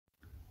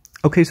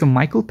Okay, so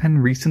Michael Penn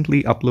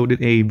recently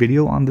uploaded a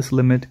video on this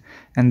limit,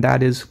 and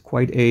that is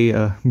quite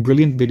a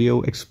brilliant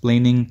video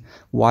explaining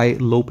why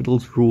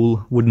L'Hopital's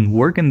rule wouldn't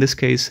work in this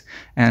case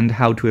and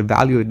how to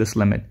evaluate this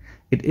limit.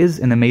 It is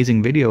an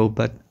amazing video,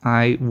 but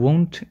I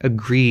won't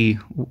agree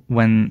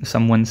when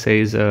someone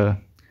says,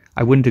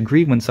 I wouldn't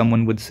agree when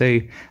someone would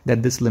say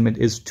that this limit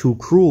is too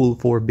cruel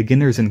for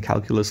beginners in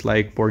calculus,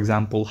 like, for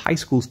example, high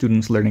school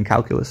students learning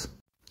calculus.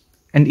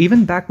 And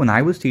even back when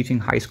I was teaching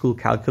high school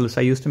calculus,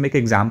 I used to make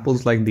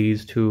examples like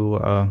these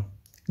to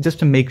just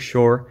to make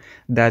sure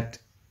that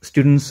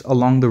students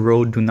along the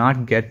road do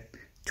not get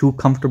too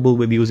comfortable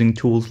with using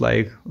tools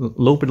like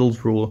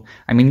L'Hopital's rule.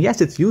 I mean,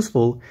 yes, it's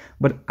useful,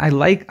 but I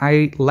like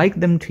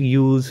them to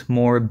use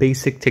more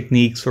basic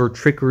techniques or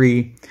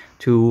trickery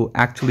to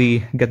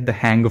actually get the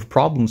hang of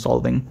problem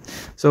solving.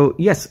 So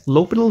yes,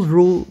 L'Hopital's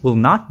rule will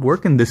not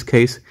work in this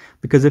case,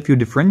 because if you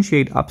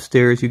differentiate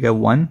upstairs, you get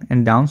 1,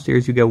 and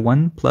downstairs you get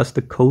 1 plus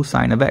the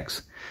cosine of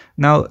x.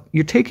 Now,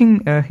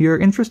 you're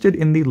interested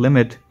in the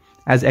limit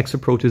as x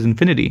approaches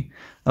infinity.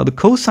 Now, the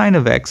cosine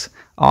of x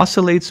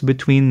oscillates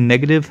between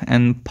negative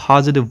and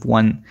positive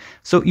 1.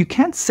 So you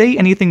can't say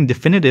anything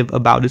definitive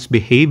about its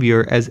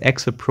behavior as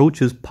x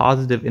approaches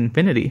positive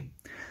infinity.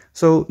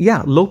 So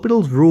yeah,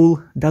 L'Hopital's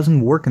rule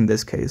doesn't work in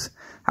this case.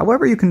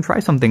 However, you can try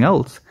something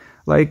else.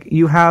 Like,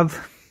 you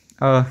have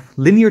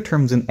linear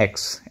terms in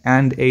x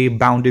and a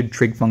bounded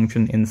trig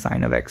function in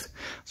sine of x.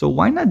 So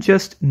why not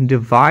just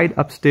divide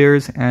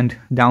upstairs and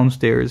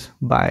downstairs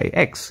by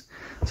x?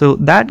 So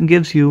that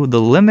gives you the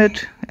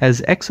limit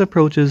as x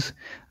approaches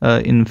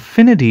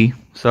infinity.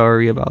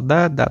 Sorry about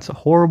that. That's a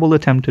horrible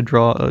attempt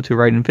to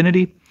write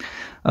infinity,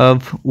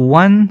 of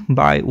 1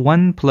 by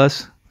 1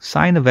 plus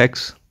sine of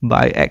x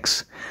by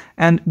x.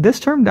 And this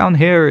term down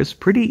here is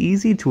pretty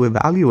easy to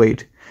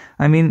evaluate.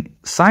 I mean,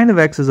 sine of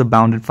x is a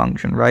bounded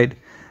function, right?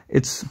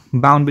 It's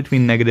bound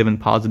between negative and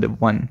positive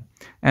 1.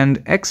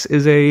 And x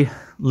is a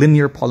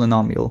linear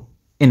polynomial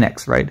in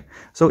x, right?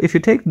 So if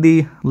you take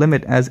the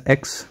limit as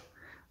x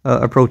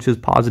approaches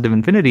positive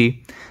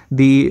infinity,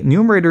 the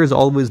numerator is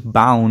always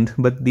bound,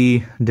 but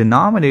the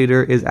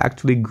denominator is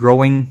actually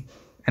growing,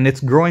 and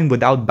it's growing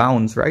without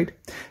bounds, right?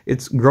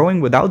 It's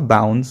growing without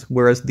bounds,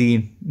 whereas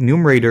the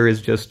numerator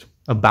is just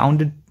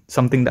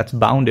something that's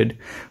bounded.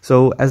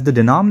 So as the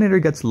denominator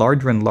gets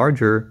larger and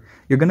larger,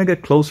 you're going to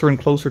get closer and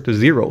closer to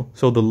 0.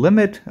 So the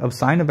limit of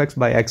sine of x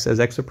by x as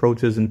x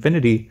approaches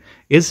infinity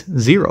is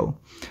 0.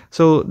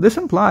 So this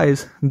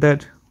implies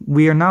that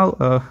we are now,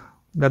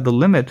 that the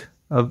limit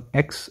of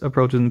x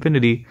approaches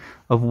infinity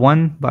of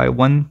 1 by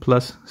 1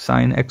 plus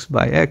sine x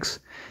by x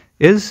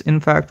is in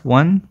fact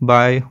 1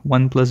 by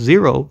 1 plus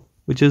 0,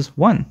 which is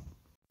 1.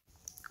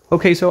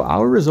 Okay, so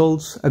our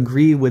results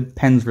agree with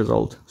Penn's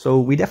result. So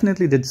we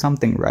definitely did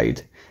something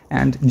right.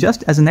 And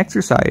just as an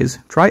exercise,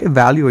 try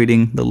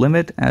evaluating the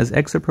limit as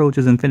x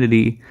approaches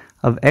infinity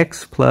of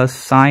x plus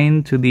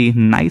sine to the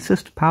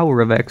nicest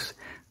power of x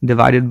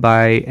divided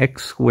by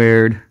x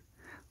squared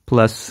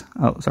plus,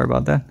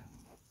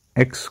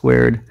 x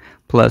squared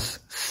plus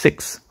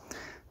 6.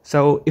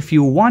 So if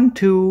you want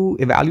to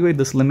evaluate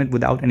this limit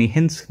without any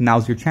hints,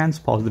 now's your chance,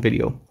 pause the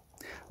video.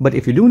 But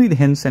if you do need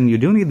hints and you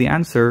do need the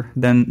answer,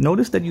 then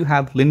notice that you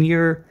have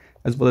linear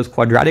as well as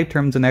quadratic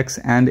terms in x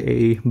and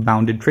a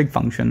bounded trig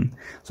function.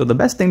 So the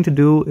best thing to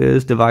do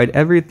is divide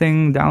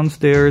everything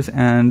downstairs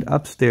and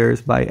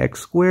upstairs by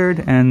x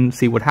squared and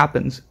see what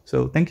happens.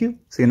 So thank you.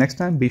 See you next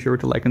time. Be sure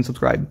to like and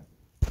subscribe.